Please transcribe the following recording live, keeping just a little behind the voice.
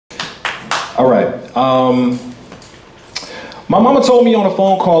All right. My mama told me on a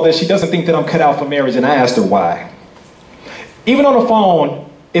phone call that she doesn't think that I'm cut out for marriage, and I asked her why. Even on the phone,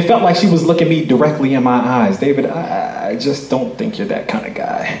 it felt like she was looking me directly in my eyes. David, I just don't think you're that kind of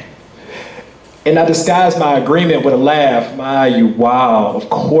guy. And I disguised my agreement with a laugh. Wow,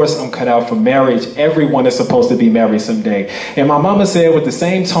 of course I'm cut out for marriage. Everyone is supposed to be married someday. And my mama said with the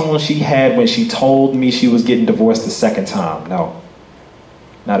same tone she had when she told me she was getting divorced the second time, no,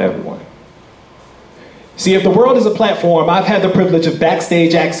 not everyone. See, if the world is a platform, I've had the privilege of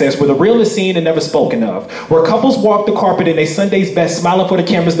backstage access where the real is seen and never spoken of, where couples walk the carpet in their Sunday's best, smiling for the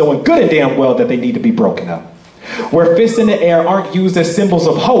cameras, knowing good and damn well that they need to be broken up. Where fists in the air aren't used as symbols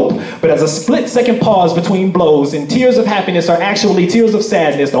of hope, but as a split-second pause between blows, and tears of happiness are actually tears of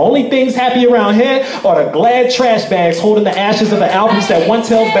sadness. The only things happy around here are the glad trash bags holding the ashes of the albums that once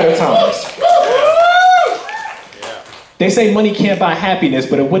held better times. They say money can't buy happiness,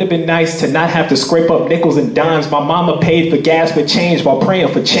 but it would have been nice to not have to scrape up nickels and dimes. My mama paid for gas with change while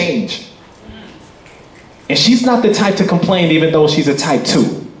praying for change. And she's not the type to complain even though she's a type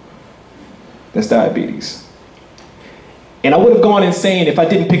 2. That's diabetes. And I would have gone insane if I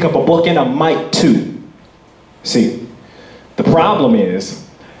didn't pick up a book and a mic too. See, the problem is,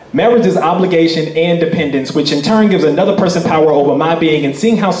 marriage is obligation and dependence, which in turn gives another person power over my being, and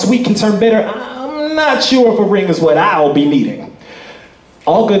seeing how sweet can turn bitter, I'm not sure if a ring is what I'll be needing.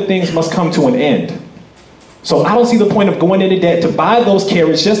 All good things must come to an end. So I don't see the point of going into debt to buy those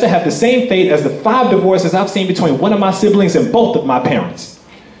carrots just to have the same fate as the 5 divorces I've seen between one of my siblings and both of my parents.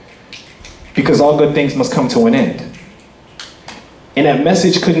 Because all good things must come to an end. And that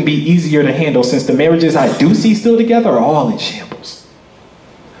message couldn't be easier to handle since the marriages I do see still together are all in shambles.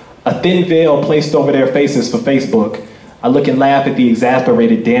 A thin veil placed over their faces for Facebook. I look and laugh at the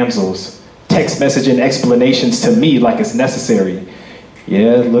exasperated damsels, text messaging explanations to me like it's necessary.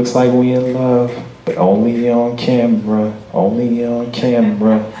 Yeah, it looks like we in love, but only on camera, only on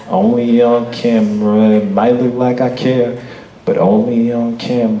camera, only on camera. It might look like I care, but only on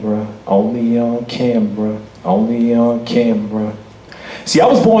camera, only on camera, only on camera. See, I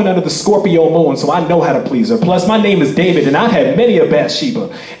was born under the Scorpio moon, so I know how to please her. Plus, my name is David, and I've had many a Bathsheba.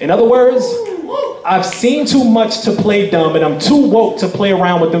 In other words, I've seen too much to play dumb, and I'm too woke to play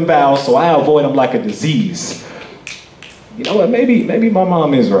around with them vows, so I avoid them like a disease. You know what, maybe my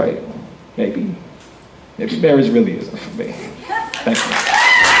mom is right. Maybe marriage really isn't for me. Thank you.